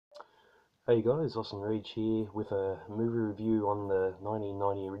Hey guys, Austin Reach here with a movie review on the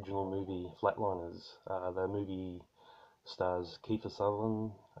 1990 original movie Flatliners. The movie stars Kiefer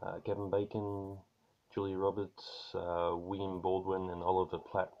Sutherland, Kevin Bacon, Julia Roberts, William Baldwin, and Oliver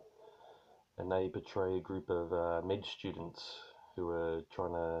Platt, and they portray a group of med students who are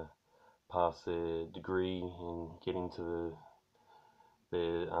trying to pass their degree and get into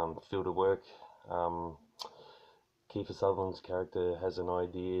their field of work. Um, Kiefer Sutherland's character has an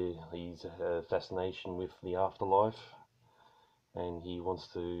idea. He's a fascination with the afterlife, and he wants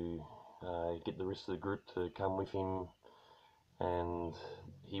to get the rest of the group to come with him, and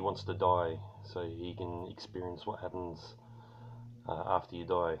he wants to die so he can experience what happens after you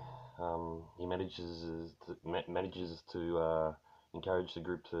die. He manages to encourage the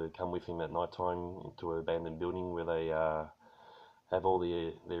group to come with him at night time into an abandoned building where they have all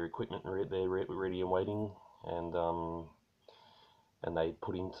their equipment ready and waiting, and they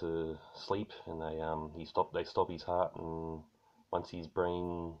put him to sleep, and they stop his heart, and once his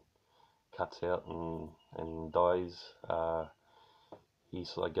brain cuts out and dies, he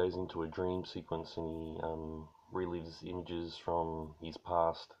sort of goes into a dream sequence, and he relives images from his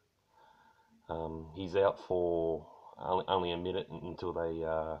past. He's out for only a minute until they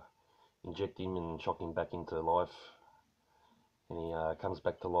inject him and shock him back into life, and he comes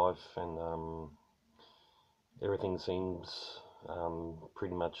back to life, and everything seems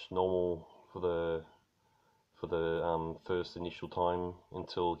pretty much normal for the first initial time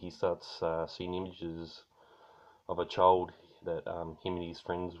until he starts seeing images of a child that him and his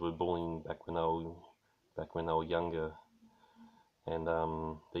friends were bullying back when they were younger, and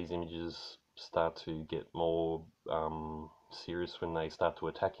these images start to get more serious when they start to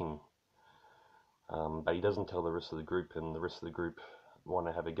attack him. But he doesn't tell the rest of the group, and the rest of the group want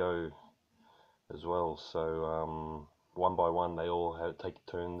to have a go as well. So one by one, they all take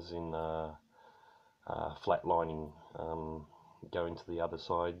turns in flatlining, going to the other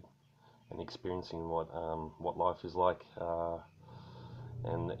side and experiencing what life is like.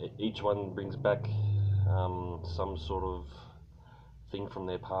 And each one brings back some sort of thing from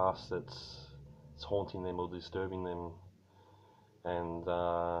their past that's haunting them or disturbing them, and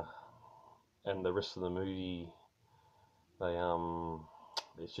the rest of the movie, they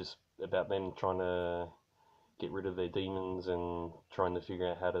it's just about them trying to get rid of their demons and trying to figure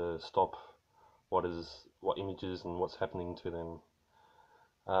out how to stop what images and what's happening to them.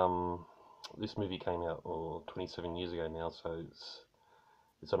 This movie came out 27 years ago now, so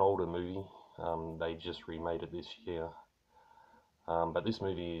it's an older movie. They just remade it this year. But this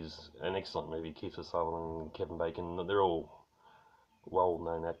movie is an excellent movie. Kiefer Sutherland and Kevin Bacon, they're all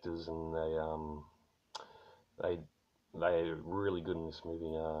well-known actors, and they they're really good in this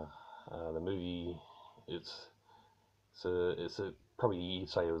movie. The movie, it's it's a probably you'd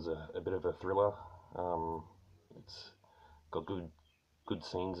say it was a bit of a thriller. It's got good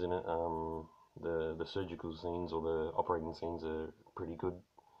scenes in it. The surgical scenes or the operating scenes are pretty good.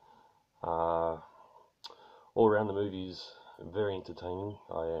 Uh, all around the movie's very entertaining.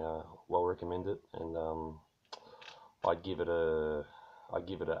 I well recommend it, and I'd give it a I'd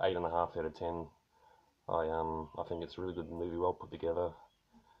give it a 8.5 out of 10. I think it's a really good movie, well put together,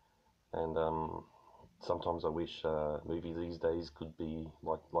 and sometimes I wish movies these days could be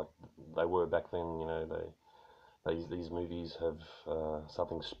like they were back then. You know, these movies have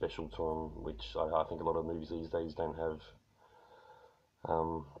something special to them, which I think a lot of movies these days don't have.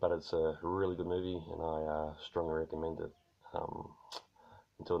 But it's a really good movie, and I strongly recommend it.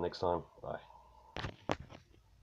 Until next time, bye.